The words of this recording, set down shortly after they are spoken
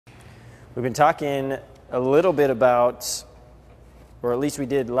We've been talking a little bit about, or at least we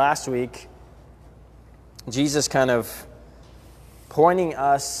did last week, Jesus kind of pointing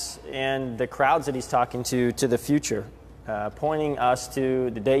us and the crowds that he's talking to the future, pointing us to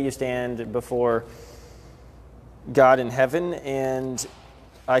the day you stand before God in heaven. And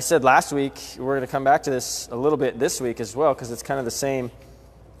I said last week, we're going to come back to this a little bit this week as well, because it's kind of the same.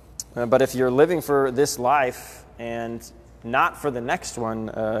 But if you're living for this life and not for the next one,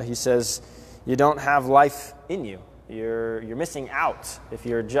 he says you don't have life in you. You're missing out if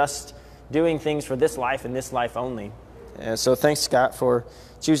you're just doing things for this life and this life only. So thanks, Scott, for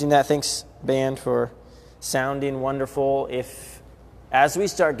choosing that. Thanks, band, for sounding wonderful. As we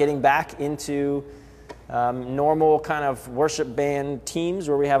start getting back into normal kind of worship band teams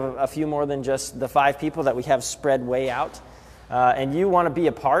where we have a few more than just the 5 people that we have spread way out, and you want to be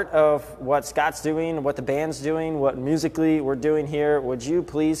a part of what Scott's doing, what the band's doing, what musically we're doing here, would you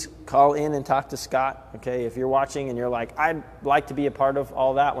please call in and talk to Scott? Okay, if you're watching and you're like, I'd like to be a part of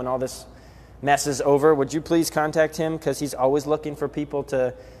all that when all this mess is over, would you please contact him? Because he's always looking for people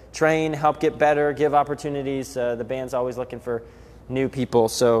to train, help get better, give opportunities. The band's always looking for new people.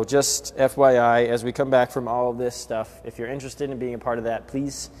 So just FYI, as we come back from all of this stuff, if you're interested in being a part of that,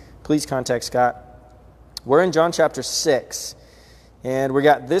 please contact Scott. We're in John chapter 6. And we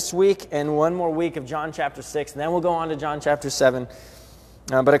got this week and one more week of John chapter 6, and then we'll go on to John chapter 7.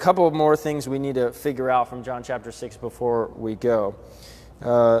 But a couple of more things we need to figure out from John chapter 6 before we go.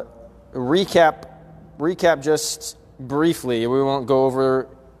 Recap just briefly. We won't go over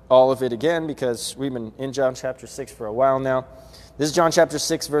all of it again because we've been in John chapter 6 for a while now. This is John chapter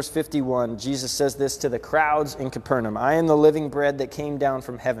 6, verse 51. Jesus says this to the crowds in Capernaum. I am the living bread that came down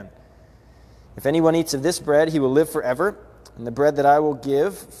from heaven. If anyone eats of this bread, he will live forever. And the bread that I will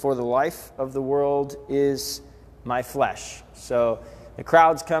give for the life of the world is my flesh. So the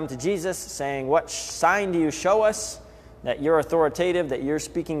crowds come to Jesus saying, what sign do you show us that you're authoritative, that you're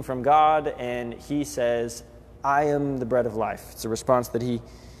speaking from God? And he says, I am the bread of life. It's a response that he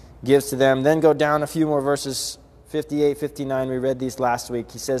gives to them. Then go down a few more verses, 58, 59. We read these last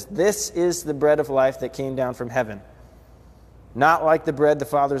week. He says, this is the bread of life that came down from heaven. Not like the bread the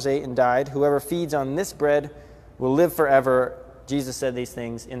fathers ate and died. Whoever feeds on this bread will live forever. Jesus said these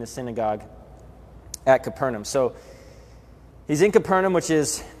things in the synagogue at Capernaum. So he's in Capernaum, which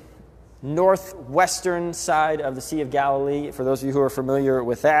is northwestern side of the Sea of Galilee, for those of you who are familiar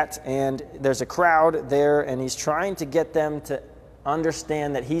with that. And there's a crowd there, and he's trying to get them to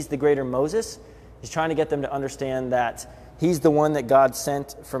understand that he's the greater Moses. He's trying to get them to understand that he's the one that God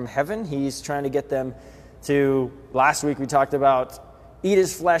sent from heaven. He's trying to get them to, last week we talked about, eat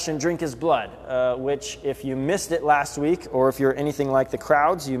his flesh and drink his blood, which if you missed it last week, or if you're anything like the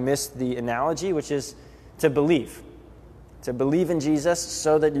crowds, you missed the analogy, which is to believe. To believe in Jesus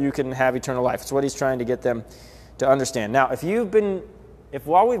so that you can have eternal life. It's what he's trying to get them to understand. Now, if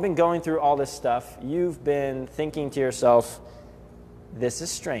while we've been going through all this stuff, you've been thinking to yourself, this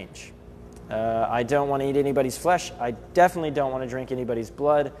is strange. I don't want to eat anybody's flesh. I definitely don't want to drink anybody's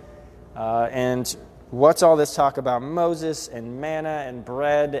blood. And what's all this talk about Moses and manna and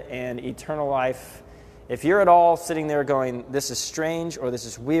bread and eternal life? If you're at all sitting there going, this is strange, or this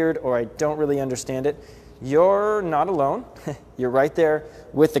is weird, or I don't really understand it, you're not alone. You're right there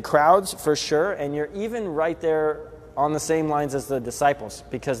with the crowds for sure, and you're even right there on the same lines as the disciples,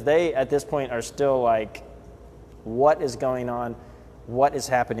 because they at this point are still like, what is going on? What is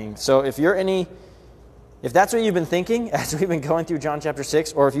happening? So if that's what you've been thinking as we've been going through John chapter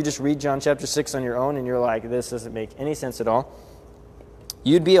 6, or if you just read John chapter 6 on your own and you're like, this doesn't make any sense at all,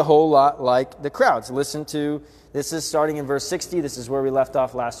 you'd be a whole lot like the crowds. Listen to, this is starting in verse 60. This is where we left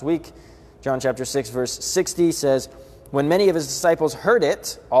off last week. John chapter 6, verse 60 says, when many of his disciples heard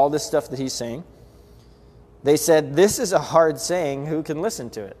it, all this stuff that he's saying, they said, this is a hard saying. Who can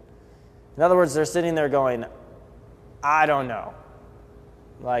listen to it? In other words, they're sitting there going, I don't know.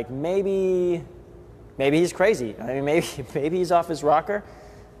 Like maybe he's crazy. I mean, maybe he's off his rocker.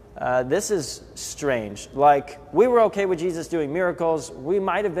 This is strange. Like, we were okay with Jesus doing miracles. We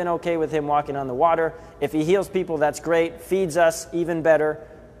might have been okay with him walking on the water. If he heals people, that's great. Feeds us, even better.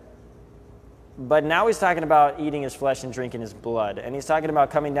 But now he's talking about eating his flesh and drinking his blood. And he's talking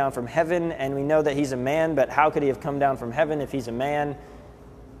about coming down from heaven. And we know that he's a man, but how could he have come down from heaven if he's a man?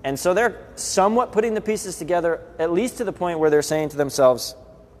 And so they're somewhat putting the pieces together, at least to the point where they're saying to themselves,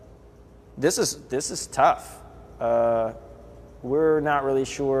 this is tough. We're not really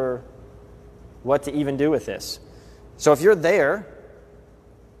sure what to even do with this. So if you're there,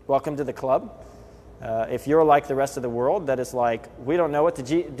 welcome to the club. If you're like the rest of the world that is like, we don't know what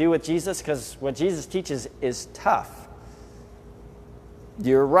to do with Jesus because what Jesus teaches is tough,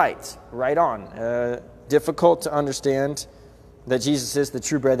 You're right on. Difficult to understand that Jesus is the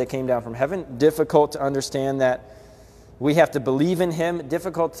true bread that came down from heaven. Difficult to understand that we have to believe in him.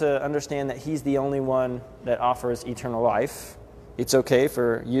 Difficult to understand that he's the only one that offers eternal life. It's okay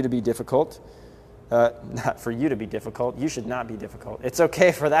for you to be difficult. Not for you to be difficult. You should not be difficult. It's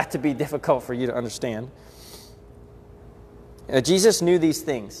okay for that to be difficult for you to understand. Jesus knew these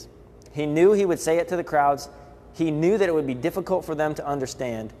things. He knew he would say it to the crowds. He knew that it would be difficult for them to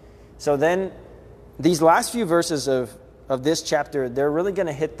understand. So then these last few verses of this chapter, they're really going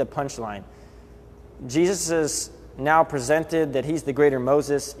to hit the punchline. Jesus is now presented that he's the greater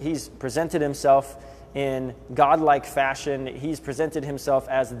Moses. He's presented himself in godlike fashion. He's presented himself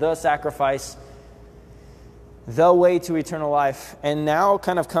as the sacrifice, the way to eternal life. And now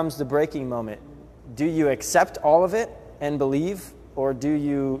kind of comes the breaking moment. Do you accept all of it and believe, or do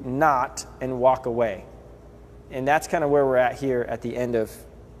you not and walk away? And that's kind of where we're at here at the end of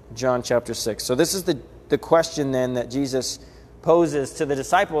John chapter 6. So this is the question then that Jesus poses to the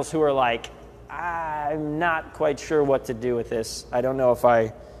disciples who are like, I'm not quite sure what to do with this. I don't know if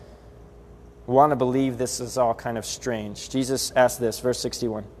I want to believe. This is all kind of strange. Jesus asked this, verse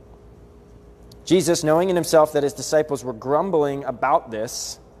 61. Jesus, knowing in himself that his disciples were grumbling about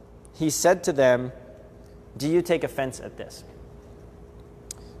this, he said to them, do you take offense at this?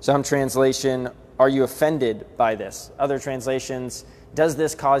 Some translation, are you offended by this? Other translations, does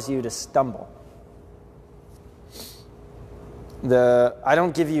this cause you to stumble? I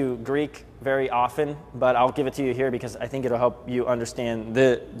don't give you Greek very often, but I'll give it to you here because I think it'll help you understand.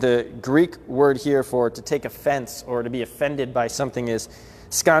 The Greek word here for to take offense or to be offended by something is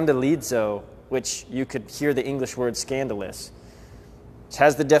skandalizo, which you could hear the English word scandalous. It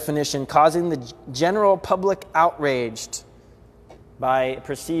has the definition, causing the general public outraged by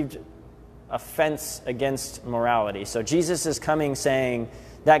perceived offense against morality. So Jesus is coming saying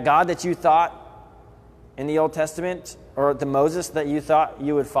that God that you thought in the Old Testament, or the Moses that you thought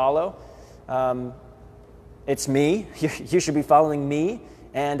you would follow, it's me. You should be following me,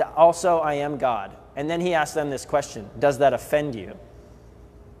 and also I am God. And then he asked them this question, does that offend you?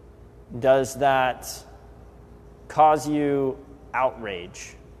 Does that cause you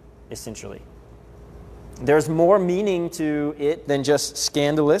outrage, essentially? There's more meaning to it than just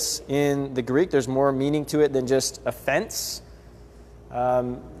scandalous in the Greek. There's more meaning to it than just offense.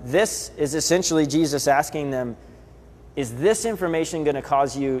 This is essentially Jesus asking them, is this information going to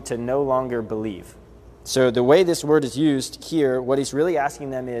cause you to no longer believe? So the way this word is used here, what he's really asking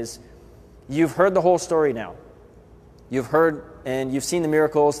them is, you've heard the whole story now. You've heard and you've seen the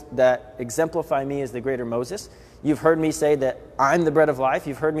miracles that exemplify me as the greater Moses. You've heard me say that I'm the bread of life.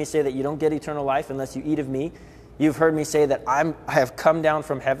 You've heard me say that you don't get eternal life unless you eat of me. You've heard me say that I have come down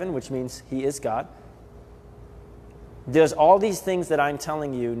from heaven, which means he is God. Does all these things that I'm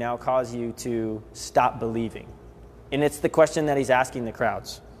telling you now cause you to stop believing? And it's the question that he's asking the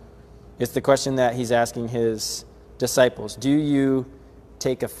crowds. It's the question that he's asking his disciples. Do you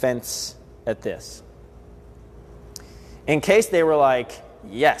take offense at this? In case they were like,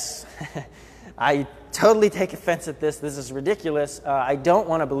 yes, I totally take offense at this. This is ridiculous. I don't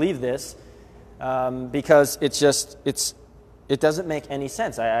want to believe this because it doesn't make any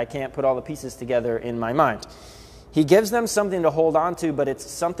sense. I can't put all the pieces together in my mind. He gives them something to hold on to, but it's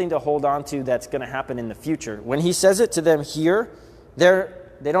something to hold on to that's going to happen in the future. When he says it to them here,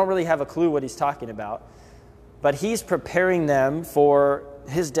 they don't really have a clue what he's talking about. But he's preparing them for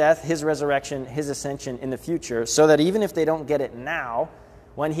his death, his resurrection, his ascension in the future, so that even if they don't get it now,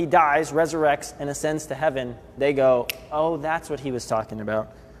 when he dies, resurrects, and ascends to heaven, they go, oh, that's what he was talking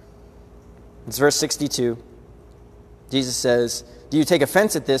about. It's verse 62. Jesus says, do you take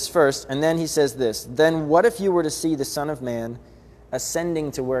offense at this first? And then he says this, then what if you were to see the Son of Man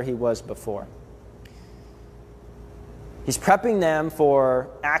ascending to where he was before? He's prepping them for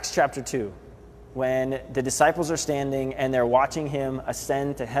Acts chapter 2, when the disciples are standing and they're watching him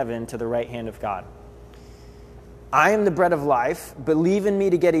ascend to heaven to the right hand of God. I am the bread of life. Believe in me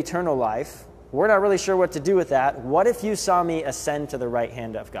to get eternal life. We're not really sure what to do with that. What if you saw me ascend to the right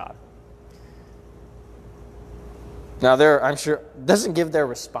hand of God? Now, I'm sure, doesn't give their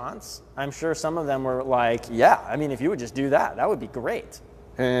response. I'm sure some of them were like, yeah, I mean, if you would just do that, that would be great.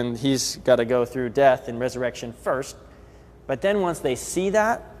 And he's got to go through death and resurrection first. But then once they see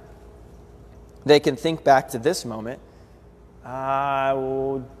that, they can think back to this moment.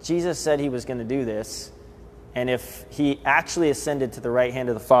 Jesus said he was going to do this. And if he actually ascended to the right hand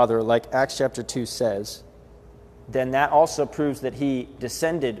of the Father, like Acts chapter 2 says, then that also proves that he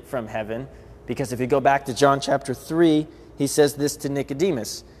descended from heaven. Because if you go back to John chapter 3, he says this to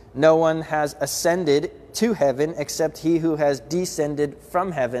Nicodemus. No one has ascended to heaven except he who has descended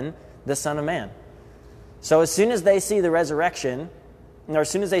from heaven, the Son of Man. So as soon as they see the resurrection, or as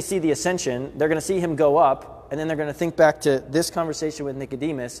soon as they see the ascension, they're going to see him go up, and then they're going to think back to this conversation with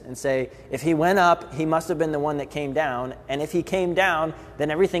Nicodemus and say, if he went up, he must have been the one that came down, and if he came down, then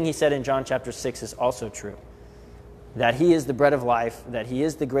everything he said in John chapter 6 is also true. That he is the bread of life, that he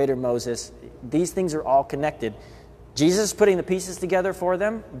is the greater Moses. These things are all connected. Jesus is putting the pieces together for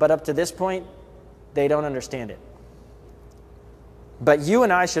them, but up to this point, they don't understand it. But you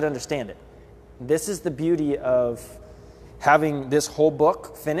and I should understand it. This is the beauty of having this whole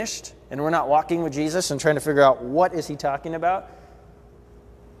book finished, and we're not walking with Jesus and trying to figure out what is he talking about.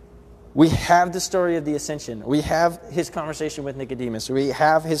 We have the story of the ascension. We have his conversation with Nicodemus. We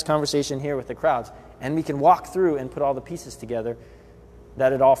have his conversation here with the crowds. And we can walk through and put all the pieces together,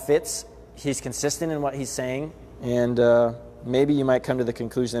 that it all fits. He's consistent in what he's saying. And maybe you might come to the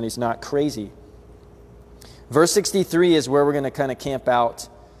conclusion that he's not crazy. Verse 63 is where we're going to kind of camp out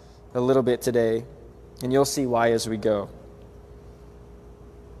a little bit today. And you'll see why as we go.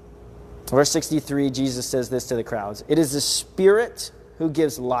 Verse 63, Jesus says this to the crowds. It is the Spirit who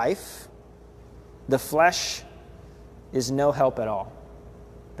gives life. The flesh is no help at all.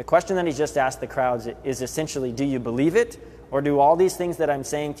 The question that he just asked the crowds is essentially, do you believe it? Or do all these things that I'm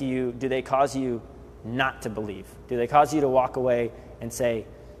saying to you, do they cause you not to believe? Do they cause you to walk away and say,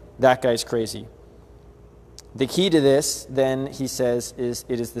 that guy's crazy? The key to this, then, he says, is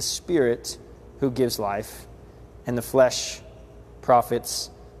it is the Spirit who gives life, and the flesh profits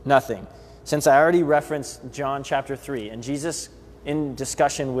nothing. Since I already referenced John chapter 3, and Jesus in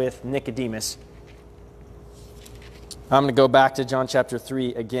discussion with Nicodemus, I'm going to go back to John chapter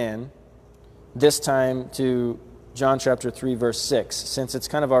 3 again, this time to John chapter 3, verse 6, since it's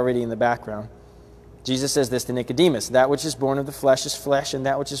kind of already in the background. Jesus says this to Nicodemus, that which is born of the flesh is flesh, and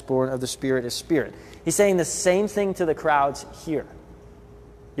that which is born of the Spirit is spirit. He's saying the same thing to the crowds here.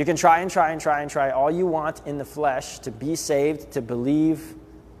 You can try and try all you want in the flesh to be saved, to believe,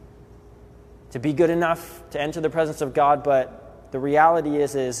 to be good enough to enter the presence of God, but the reality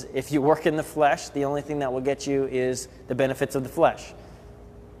is if you work in the flesh, the only thing that will get you is the benefits of the flesh.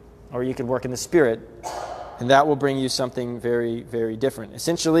 Or you could work in the Spirit, and that will bring you something very, very different.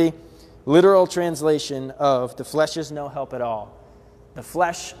 Essentially, literal translation of the flesh is no help at all. The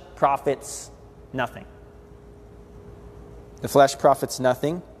flesh profits nothing. The flesh profits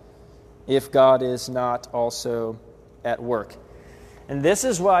nothing if God is not also at work. And this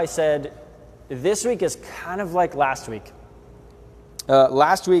is why I said this week is kind of like last week.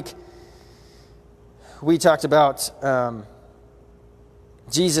 Last week, we talked about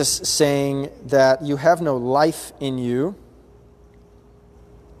Jesus saying that you have no life in you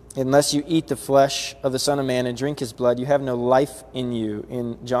unless you eat the flesh of the Son of Man and drink his blood. You have no life in you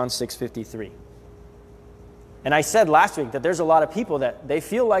in John 6:53. And I said last week that there's a lot of people that they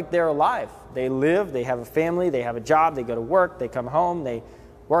feel like they're alive. They live, they have a family, they have a job, they go to work, they come home, they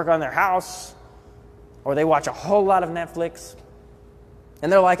work on their house, or they watch a whole lot of Netflix.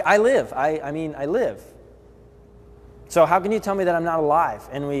 And they're like, I live. I live. So how can you tell me that I'm not alive?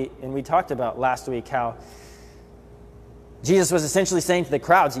 And we talked about last week how Jesus was essentially saying to the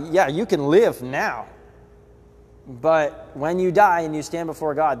crowds, yeah, you can live now. But when you die and you stand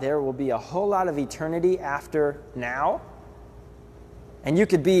before God, there will be a whole lot of eternity after now. And you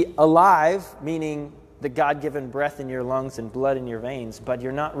could be alive, meaning the God-given breath in your lungs and blood in your veins, but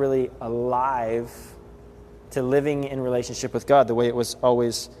you're not really alive to living in relationship with God the way it was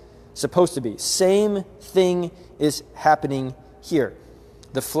always supposed to be. Same thing is happening here.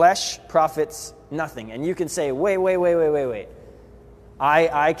 The flesh profits nothing. And you can say, wait.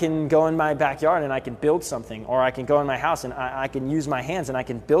 I can go in my backyard and I can build something, or I can go in my house and I can use my hands and I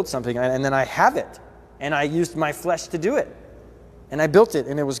can build something, and then I have it. And I used my flesh to do it. And I built it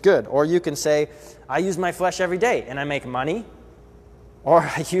and it was good. Or you can say, I use my flesh every day and I make money, or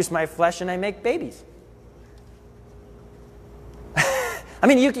I use my flesh and I make babies. I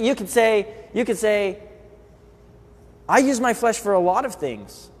mean, you could say, I use my flesh for a lot of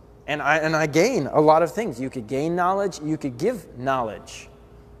things, and I gain a lot of things. You could gain knowledge, you could give knowledge.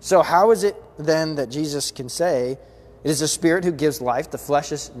 So how is it then that Jesus can say, it is the Spirit who gives life, the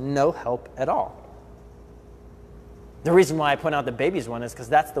flesh is no help at all? The reason why I point out the babies one is because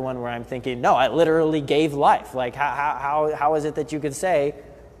that's the one where I'm thinking, no, I literally gave life. Like, how is it that you could say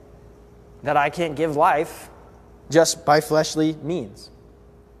that I can't give life just by fleshly means?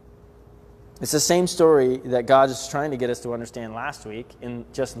 It's the same story that God is trying to get us to understand last week in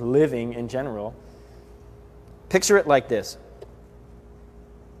just living in general. Picture it like this.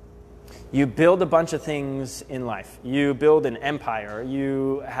 You build a bunch of things in life. You build an empire.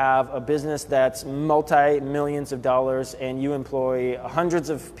 You have a business that's multi-millions of dollars, and you employ hundreds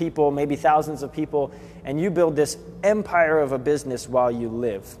of people, maybe thousands of people, and you build this empire of a business while you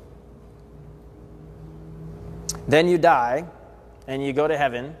live. Then you die, and you go to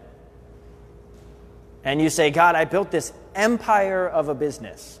heaven, and you say, God, I built this empire of a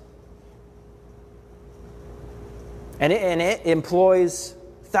business. And it employs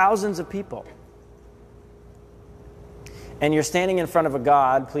thousands of people. And you're standing in front of a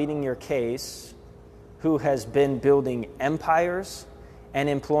God pleading your case who has been building empires and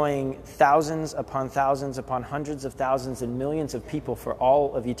employing thousands upon hundreds of thousands and millions of people for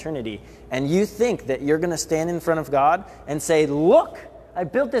all of eternity. And you think that you're going to stand in front of God and say, look, I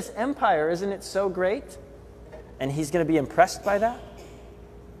built this empire. Isn't it so great? And he's going to be impressed by that?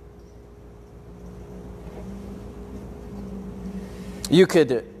 You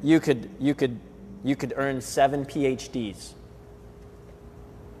could earn 7 PhDs,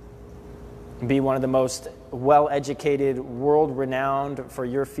 be one of the most well-educated, world-renowned for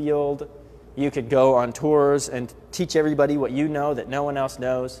your field. You could go on tours and teach everybody what you know that no one else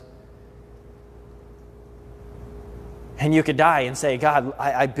knows. And you could die and say, God,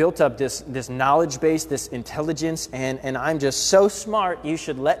 I built up this knowledge base, this intelligence, and I'm just so smart, you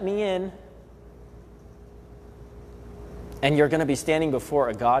should let me in. And you're going to be standing before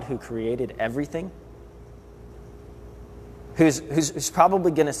a God who created everything, who's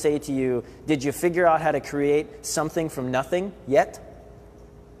probably going to say to you, did you figure out how to create something from nothing yet?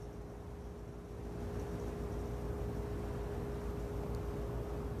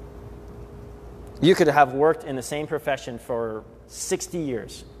 You could have worked in the same profession for 60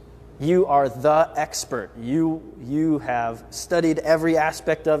 years. You are the expert. You have studied every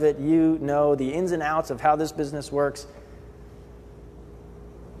aspect of it. You know the ins and outs of how this business works.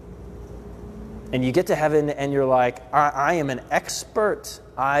 And you get to heaven and you're like, I am an expert.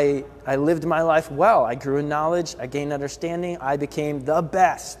 I lived my life well. I grew in knowledge. I gained understanding. I became the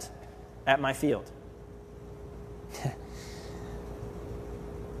best at my field.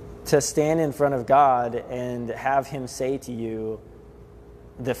 To stand in front of God and have him say to you,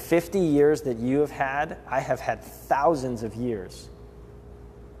 the 50 years that you have had, I have had thousands of years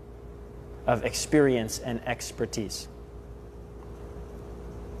of experience and expertise.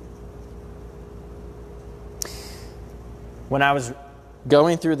 When I was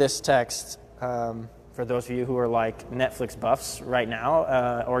going through this text, for those of you who are like Netflix buffs right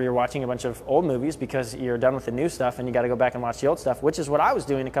now, or you're watching a bunch of old movies because you're done with the new stuff and you got to go back and watch the old stuff, which is what I was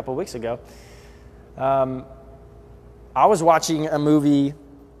doing a couple of weeks ago. I was watching a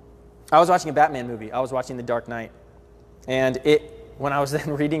Batman movie. I was watching The Dark Knight. And when I was then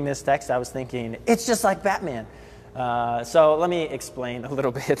reading this text, I was thinking, it's just like Batman. So let me explain a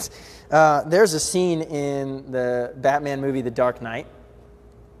little bit. There's a scene in the Batman movie, The Dark Knight,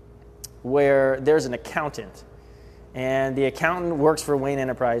 where there's an accountant. And the accountant works for Wayne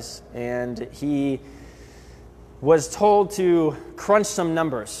Enterprise, and he was told to crunch some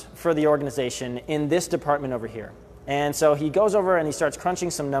numbers for the organization in this department over here. And so he goes over and he starts crunching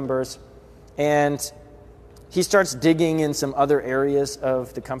some numbers, and he starts digging in some other areas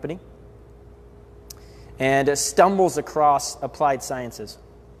of the company, and stumbles across applied sciences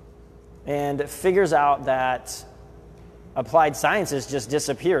and figures out that applied sciences just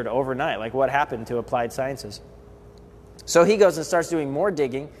disappeared overnight. Like, what happened to applied sciences? So he goes and starts doing more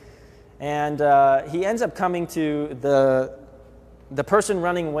digging, and he ends up coming to the person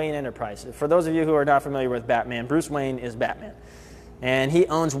running Wayne Enterprise. For those of you who are not familiar with Batman, Bruce Wayne is Batman, and he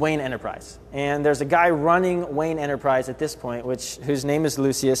owns Wayne Enterprise. And there's a guy running Wayne Enterprise at this point, whose name is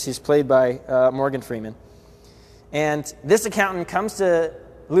Lucius. He's played by Morgan Freeman. And this accountant comes to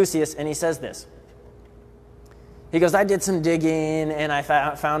Lucius and he says this. He goes, I did some digging and I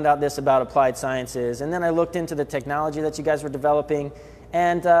found out this about applied sciences. And then I looked into the technology that you guys were developing.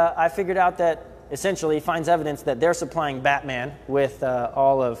 And I figured out that essentially he finds evidence that they're supplying Batman with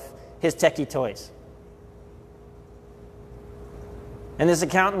all of his techie toys. And this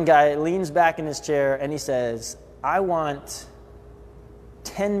accountant guy leans back in his chair and he says, I want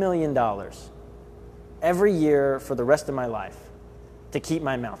 $10 million every year for the rest of my life to keep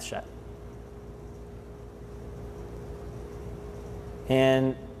my mouth shut.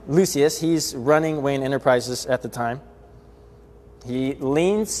 And Lucius, he's running Wayne Enterprises at the time. He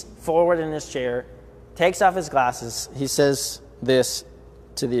leans forward in his chair, takes off his glasses. He says this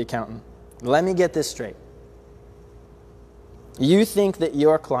to the accountant. Let me get this straight. You think that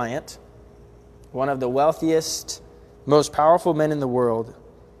your client, one of the wealthiest, most powerful men in the world,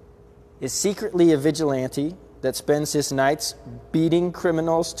 is secretly a vigilante that spends his nights beating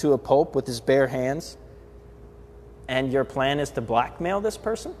criminals to a pulp with his bare hands, and your plan is to blackmail this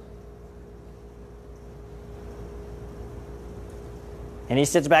person? And he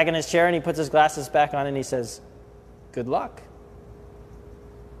sits back in his chair and he puts his glasses back on and he says, good luck.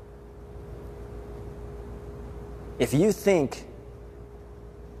 If you think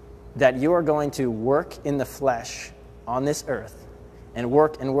that you are going to work in the flesh on this earth and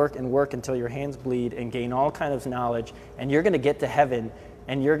work and work and work until your hands bleed and gain all kinds of knowledge, and you're going to get to heaven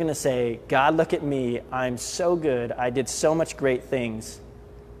and you're going to say, God, look at me, I'm so good, I did so much great things.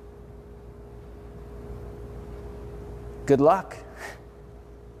 Good luck.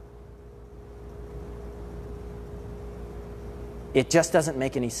 It just doesn't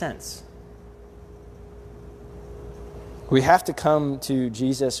make any sense. We have to come to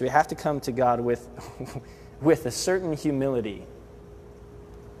Jesus, we have to come to God with a certain humility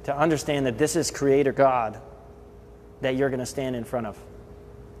to understand that this is Creator God that you're going to stand in front of.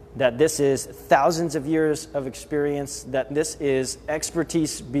 That this is thousands of years of experience, that this is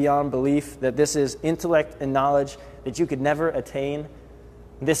expertise beyond belief, that this is intellect and knowledge that you could never attain.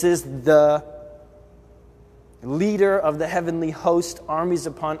 This is the leader of the heavenly host, armies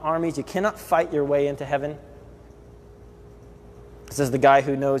upon armies. You cannot fight your way into heaven. This is the guy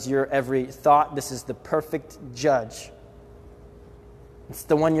who knows your every thought. This is the perfect judge. It's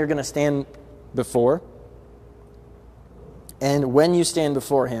the one you're going to stand before. And when you stand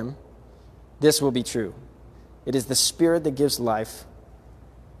before him, this will be true. It is the Spirit that gives life.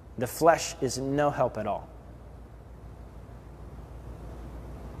 The flesh is no help at all.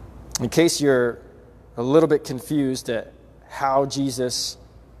 In case you're a little bit confused at how Jesus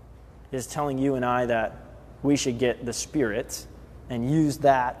is telling you and I that we should get the Spirit and use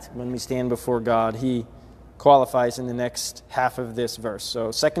that when we stand before God, he qualifies in the next half of this verse.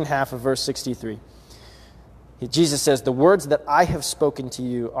 So second half of verse 63. Jesus says, the words that I have spoken to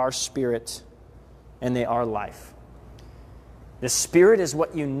you are spirit and they are life. The Spirit is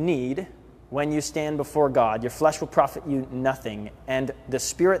what you need when you stand before God. Your flesh will profit you nothing. And the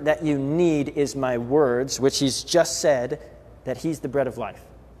Spirit that you need is my words, which he's just said that he's the bread of life.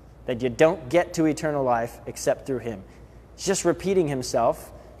 That you don't get to eternal life except through him. He's just repeating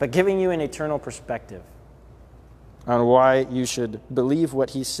himself, but giving you an eternal perspective on why you should believe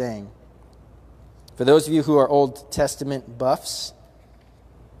what he's saying. For those of you who are Old Testament buffs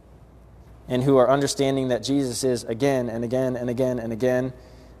and who are understanding that Jesus is again and again and again and again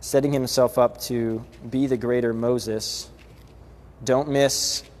setting himself up to be the greater Moses, don't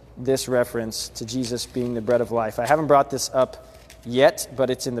miss this reference to Jesus being the bread of life. I haven't brought this up yet, but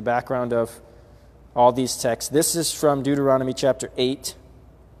it's in the background of all these texts. This is from Deuteronomy chapter 8,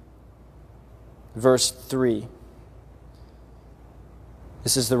 verse 3.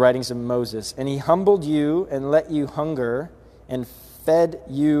 This is the writings of Moses. And he humbled you and let you hunger and fed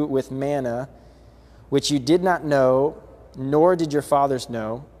you with manna, which you did not know, nor did your fathers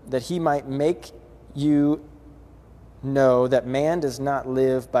know, that he might make you know that man does not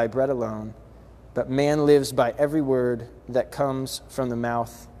live by bread alone, but man lives by every word that comes from the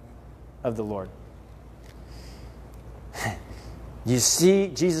mouth of the Lord. You see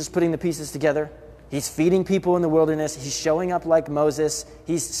Jesus putting the pieces together? He's feeding people in the wilderness. He's showing up like Moses.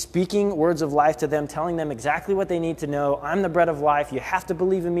 He's speaking words of life to them, telling them exactly what they need to know. I'm the bread of life. You have to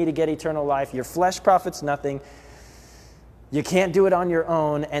believe in me to get eternal life. Your flesh profits nothing. You can't do it on your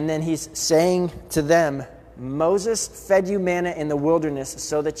own. And then he's saying to them, Moses fed you manna in the wilderness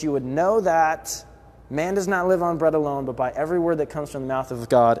so that you would know that man does not live on bread alone, but by every word that comes from the mouth of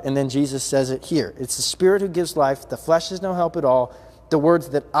God. And then Jesus says it here. It's the Spirit who gives life. The flesh is no help at all. The words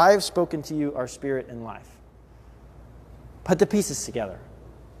that I've spoken to you are spirit and life. Put the pieces together.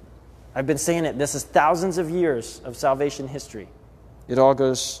 I've been saying it. This is thousands of years of salvation history. It all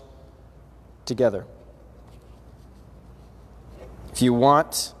goes together. If you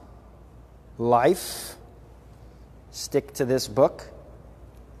want life, stick to this book.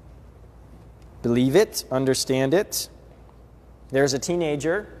 Believe it, understand it. There's a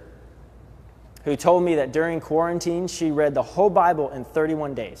teenager who told me that during quarantine, she read the whole Bible in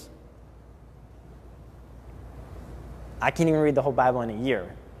 31 days. I can't even read the whole Bible in a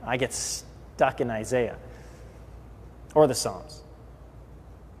year. I get stuck in Isaiah or the Psalms.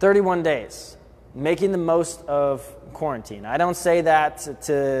 31 days, making the most of quarantine. I don't say that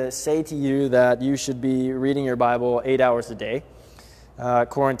to say to you that you should be reading your Bible 8 hours a day.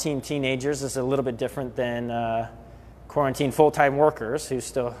 Quarantine teenagers is a little bit different than quarantine full-time workers who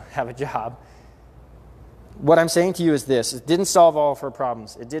still have a job. What I'm saying to you is this. It didn't solve all of her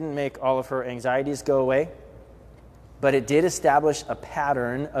problems. It didn't make all of her anxieties go away. But it did establish a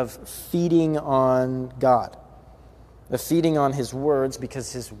pattern of feeding on God. of feeding on his words,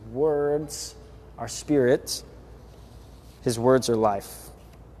 because his words are spirit, his words are life.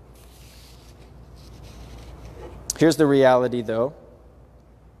 Here's the reality, though.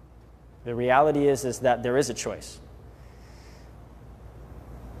 The reality is that there is a choice.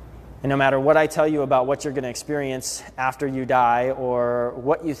 And no matter what I tell you about what you're going to experience after you die, or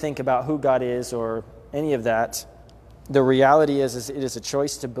what you think about who God is, or any of that, the reality is it is a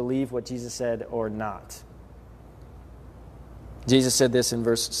choice to believe what Jesus said or not. Jesus said this in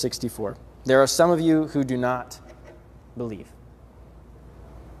verse 64. There are some of you who do not believe.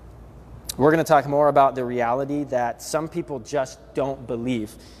 We're going to talk more about the reality that some people just don't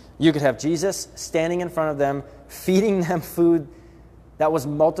believe. You could have Jesus standing in front of them, feeding them food that was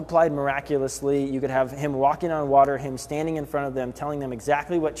multiplied miraculously. You could have him walking on water, him standing in front of them, telling them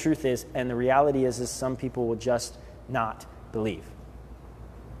exactly what truth is. And the reality is some people will just not believe.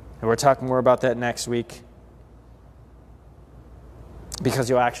 And we're talking more about that next week, because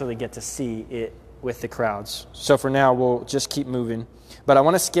you'll actually get to see it with the crowds. So for now, we'll just keep moving. But I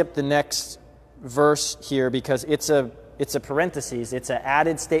want to skip the next verse here, because it's a parenthesis. It's an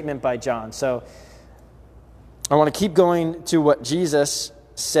added statement by John. So I want to keep going to what Jesus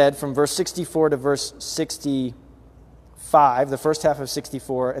said from verse 64 to verse 65, the first half of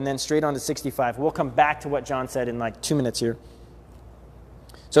 64, and then straight on to 65. We'll come back to what John said in like 2 minutes here.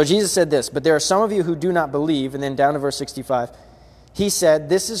 So Jesus said this, but there are some of you who do not believe, and then down to verse 65. He said,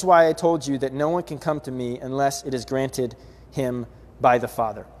 this is why I told you that no one can come to me unless it is granted him by the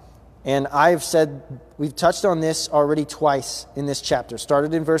Father. And I've said, we've touched on this already twice in this chapter.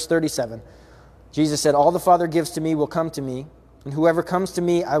 Started in verse 37. Jesus said, all the Father gives to me will come to me, and whoever comes to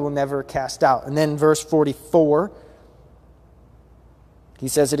me I will never cast out. And then verse 44, he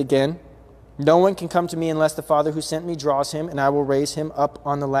says it again. No one can come to me unless the Father who sent me draws him, and I will raise him up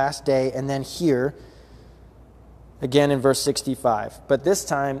on the last day. And then here, again in verse 65. But this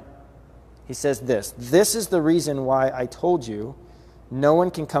time, he says this. This is the reason why I told you, no one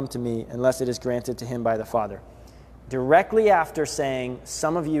can come to me unless it is granted to him by the Father. Directly after saying,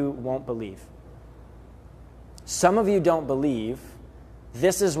 some of you won't believe. Some of you don't believe.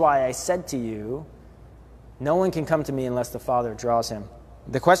 This is why I said to you, no one can come to me unless the Father draws him.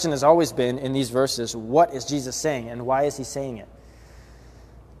 The question has always been in these verses, what is Jesus saying and why is he saying it?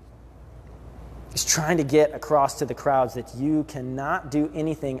 He's trying to get across to the crowds that you cannot do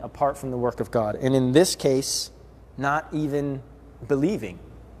anything apart from the work of God. And in this case, not even believing.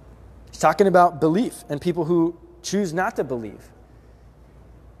 He's talking about belief and people who choose not to believe.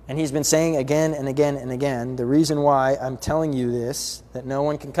 And he's been saying again and again and again, the reason why I'm telling you this, that no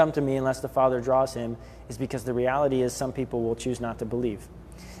one can come to me unless the Father draws him, is because the reality is some people will choose not to believe.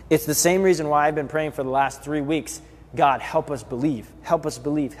 It's the same reason why I've been praying for the last 3 weeks, God, help us believe, help us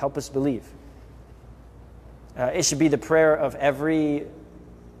believe, help us believe. It should be the prayer of every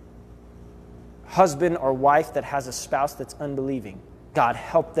husband or wife that has a spouse that's unbelieving. God,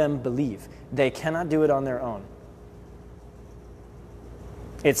 help them believe. They cannot do it on their own.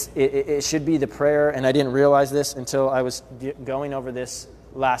 It should be the prayer, and I didn't realize this until I was going over this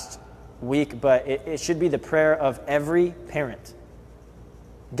last week, but it should be the prayer of every parent.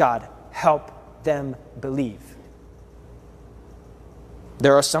 God, help them believe.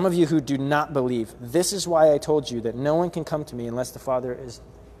 There are some of you who do not believe. This is why I told you that no one can come to me unless the Father is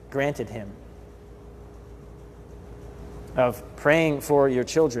granted him. Of praying for your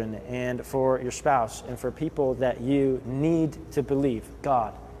children and for your spouse and for people that you need to believe.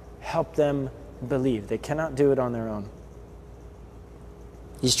 God, help them believe. They cannot do it on their own.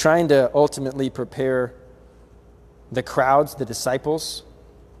 He's trying to ultimately prepare the crowds, the disciples,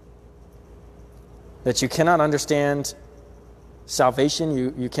 that you cannot understand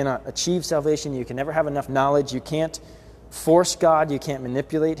salvation. You cannot achieve salvation. You can never have enough knowledge. You can't force God. You can't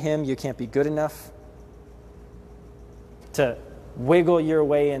manipulate him. You can't be good enough to wiggle your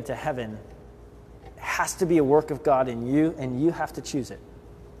way into heaven. It has to be a work of God in you, and you have to choose it.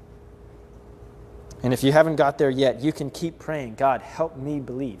 And if you haven't got there yet, you can keep praying, God, help me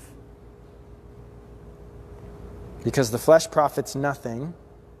believe. Because the flesh profits nothing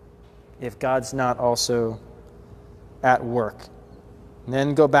if God's not also at work. And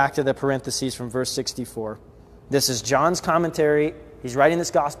then go back to the parentheses from verse 64. This is John's commentary. He's writing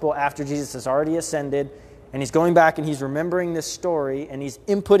this gospel after Jesus has already ascended. And he's going back and he's remembering this story and he's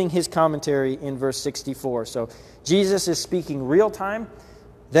inputting his commentary in verse 64. So Jesus is speaking real time.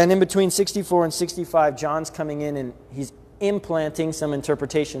 Then in between 64 and 65, John's coming in and he's implanting some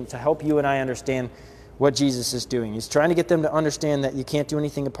interpretation to help you and I understand what Jesus is doing. He's trying to get them to understand that you can't do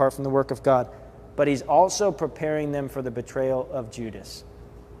anything apart from the work of God. But he's also preparing them for the betrayal of Judas.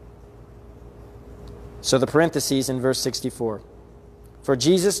 So the parentheses in verse 64. For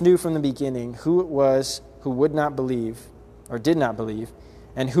Jesus knew from the beginning who it was who would not believe, or did not believe,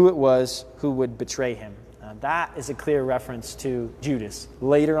 and who it was who would betray him. That is a clear reference to Judas,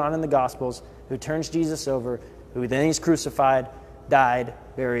 later on in the Gospels, who turns Jesus over, who then he's crucified, died,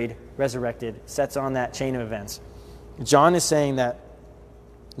 buried, resurrected, sets on that chain of events. John is saying that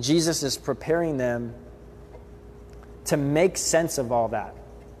Jesus is preparing them to make sense of all that.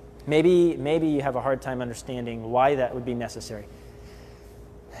 Maybe you have a hard time understanding why that would be necessary.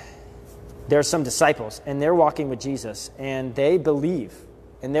 There are some disciples, and they're walking with Jesus, and they believe,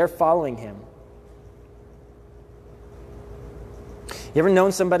 and they're following him. You ever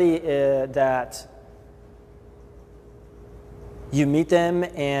known somebody that you meet them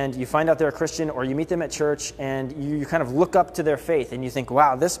and you find out they're a Christian, or you meet them at church and you kind of look up to their faith and you think,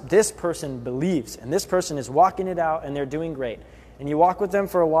 wow, this person believes, and this person is walking it out and they're doing great. And you walk with them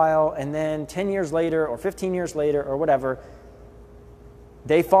for a while, and then 10 years later or 15 years later or whatever,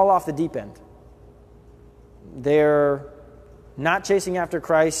 they fall off the deep end. They're not chasing after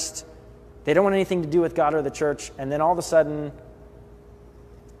Christ. They don't want anything to do with God or the church. And then all of a sudden,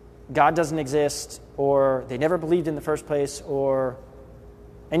 God doesn't exist, or they never believed in the first place,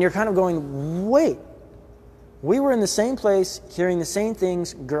 and you're kind of going, wait, we were in the same place, hearing the same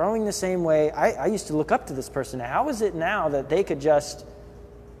things, growing the same way. I used to look up to this person. How is it now that they could just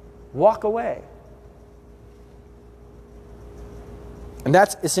walk away? And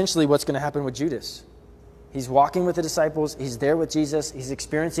that's essentially what's going to happen with Judas. He's walking with the disciples. He's there with Jesus. He's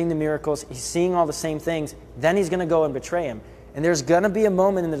experiencing the miracles. He's seeing all the same things. Then he's going to go and betray him. And there's going to be a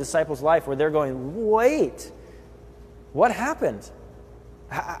moment in the disciples' life where they're going, wait, what happened?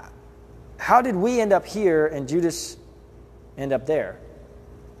 How did we end up here and Judas end up there?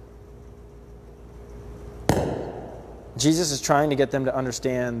 Jesus is trying to get them to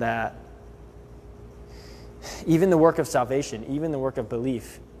understand that even the work of salvation, even the work of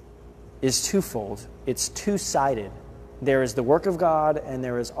belief, is twofold. It's two-sided. There is the work of God, and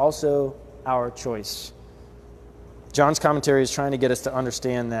there is also our choice. John's commentary is trying to get us to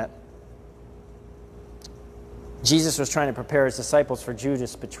understand that Jesus was trying to prepare his disciples for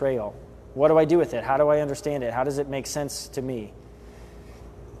Judas' betrayal. What do I do with it? How do I understand it? How does it make sense to me?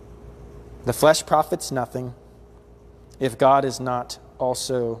 The flesh profits nothing if God is not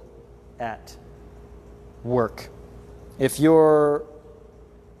also at work. If you're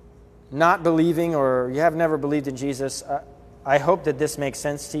not believing, or you have never believed in Jesus, I hope that this makes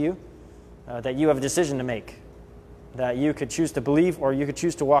sense to you, that you have a decision to make, that you could choose to believe or you could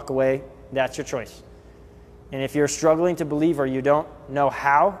choose to walk away. That's your choice. And if you're struggling to believe or you don't know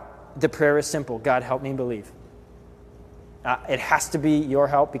how, the prayer is simple. God, help me believe. It has to be your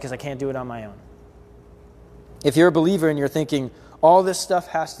help because I can't do it on my own. If you're a believer and you're thinking, all this stuff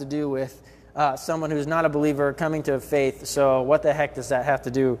has to do with someone who's not a believer coming to faith, so what the heck does that have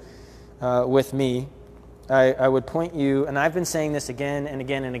to do with me? I would point you, and I've been saying this again and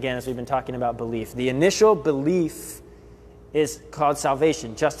again and again as we've been talking about belief. The initial belief is called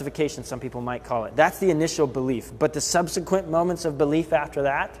salvation, justification, some people might call it. That's the initial belief. But the subsequent moments of belief after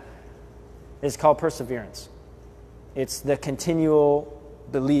that is called perseverance. It's the continual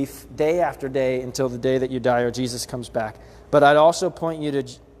belief day after day until the day that you die or Jesus comes back. But I'd also point you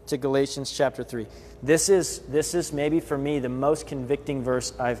to Galatians chapter 3. This is maybe for me the most convicting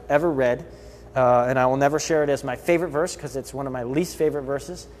verse I've ever read. And I will never share it as my favorite verse because it's one of my least favorite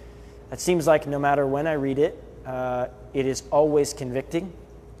verses. It seems like no matter when I read it, it is always convicting.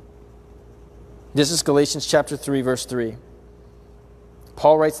 This is Galatians chapter 3, verse 3.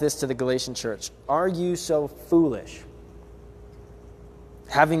 Paul writes this to the Galatian church. Are you so foolish?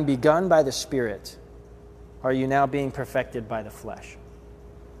 Having begun by the Spirit, are you now being perfected by the flesh?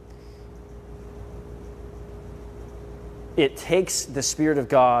 It takes the Spirit of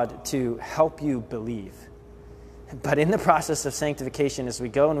God to help you believe. But in the process of sanctification, as we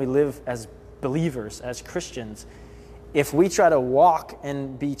go and we live as believers, as Christians, if we try to walk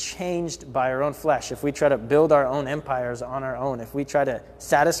and be changed by our own flesh, if we try to build our own empires on our own, if we try to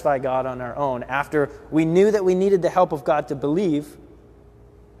satisfy God on our own, after we knew that we needed the help of God to believe,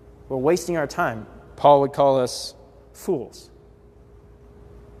 we're wasting our time. Paul would call us fools.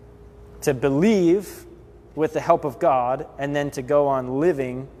 To believe with the help of God and then to go on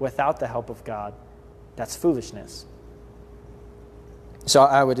living without the help of God, that's foolishness. So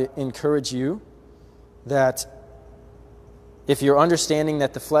I would encourage you that if you're understanding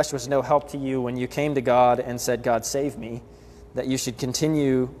that the flesh was no help to you when you came to God and said, God, save me, that you should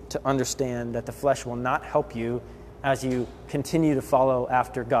continue to understand that the flesh will not help you as you continue to follow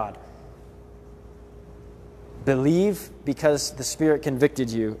after God. believe because the Spirit convicted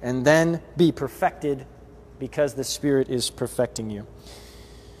you, and then be perfected because the Spirit is perfecting you.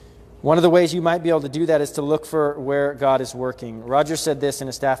 One of the ways you might be able to do that is to look for where God is working. Roger said this in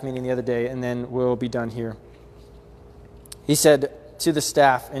a staff meeting the other day, and then we'll be done here. He said to the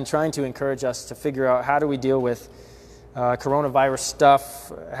staff, in trying to encourage us to figure out how do we deal with coronavirus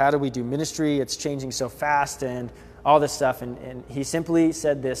stuff, how do we do ministry, it's changing so fast, and all this stuff. And he simply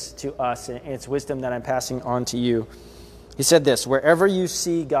said this to us, and it's wisdom that I'm passing on to you. He said this: wherever you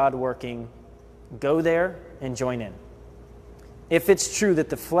see God working, go there and join in. If it's true that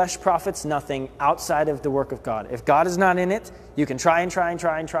the flesh profits nothing outside of the work of God, if God is not in it, you can try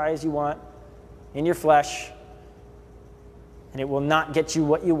as you want in your flesh, and it will not get you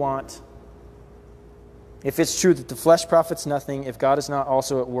what you want. If it's true that the flesh profits nothing, if God is not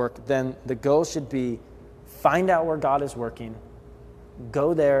also at work, then the goal should be find out where God is working,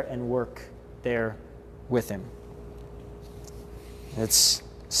 go there and work there with him. It's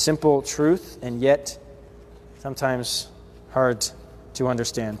simple truth, and yet sometimes hard to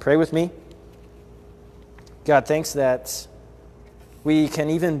understand. Pray with me. God, thanks that we can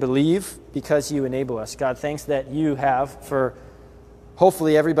even believe because you enable us. God, thanks that you have, for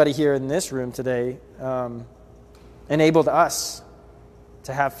hopefully everybody here in this room today, enabled us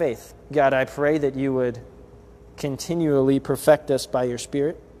to have faith. God, I pray that you would continually perfect us by your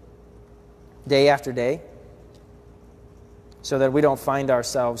Spirit day after day, so that we don't find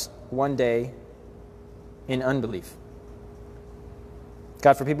ourselves one day in unbelief.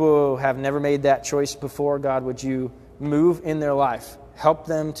 God, for people who have never made that choice before, God, would you move in their life? Help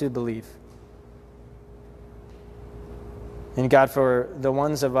them to believe. And God, for the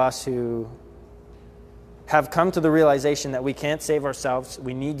ones of us who have come to the realization that we can't save ourselves,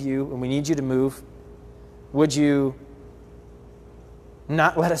 we need you, and we need you to move, would you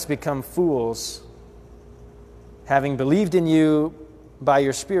not let us become fools, having believed in you by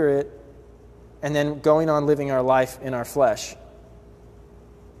your Spirit, and then going on living our life in our flesh.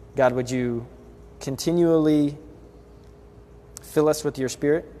 God, would you continually fill us with your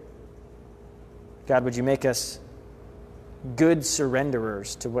Spirit? God, would you make us good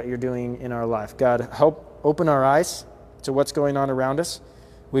surrenderers to what you're doing in our life? God, help open our eyes to what's going on around us.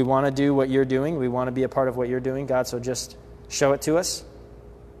 We want to do what you're doing. We want to be a part of what you're doing, God, so just show it to us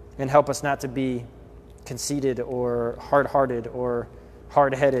and help us not to be conceited or hard-hearted or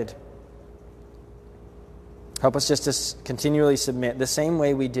hard-headed. Help us just to continually submit the same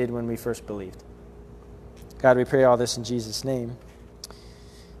way we did when we first believed. God, we pray all this in Jesus' name.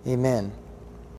 Amen.